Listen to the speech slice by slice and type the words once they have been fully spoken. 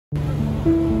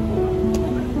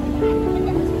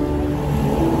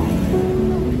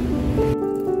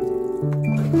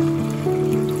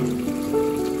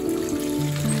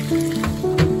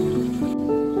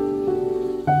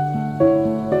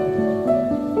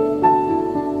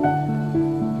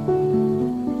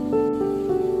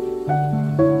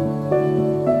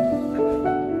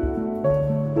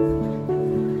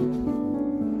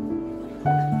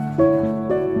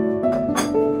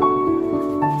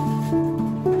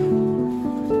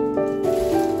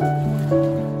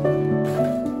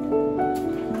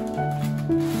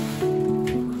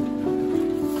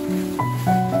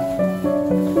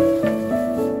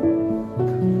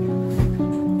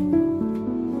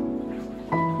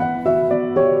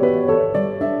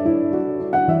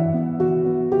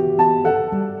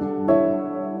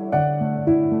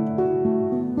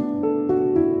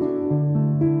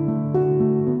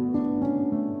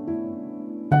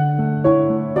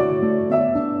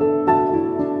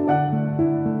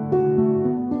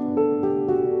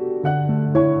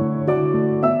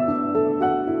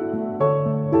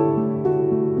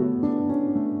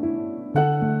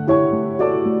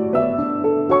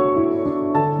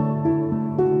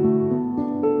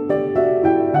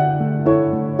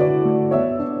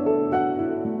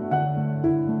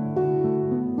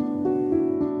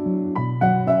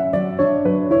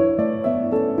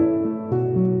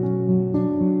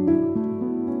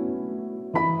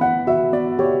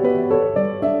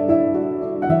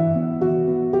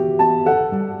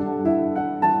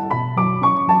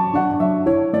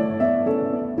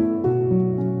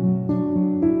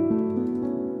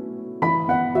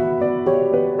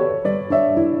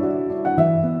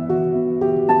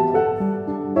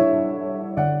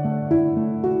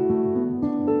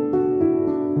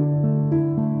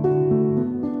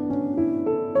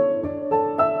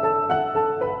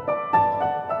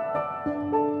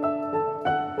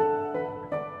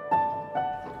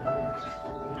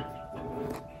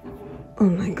Oh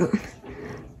my god,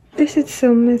 this is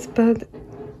so mess, but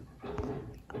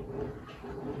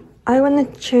I wanna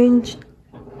change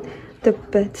the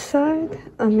bedside.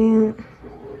 I mean,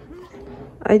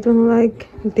 I don't like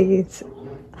this.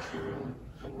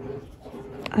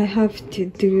 I have to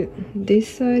do this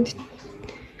side,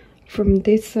 from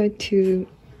this side to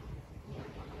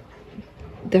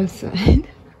that side.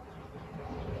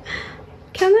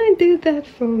 Can I do that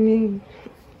for me?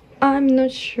 I'm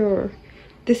not sure.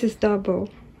 This is double.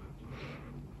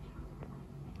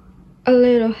 A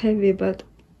little heavy, but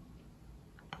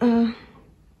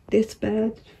this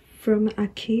bed from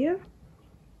IKEA,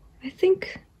 I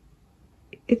think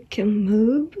it can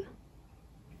move.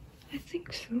 I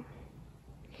think so.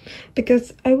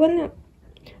 Because I wanna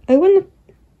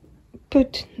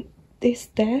put this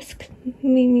desk,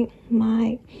 meaning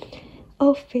my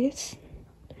office,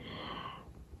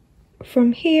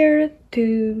 from here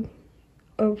to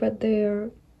over there,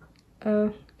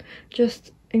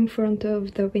 just in front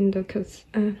of the window, because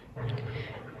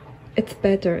it's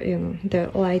better, you know,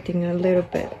 the lighting a little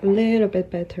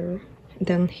bit better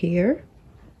than here,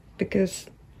 because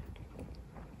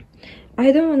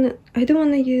I don't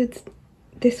wanna use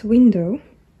this window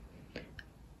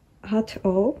at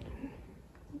all,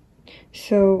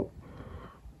 so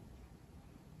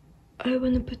I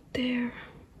wanna put there.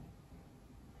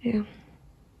 Yeah.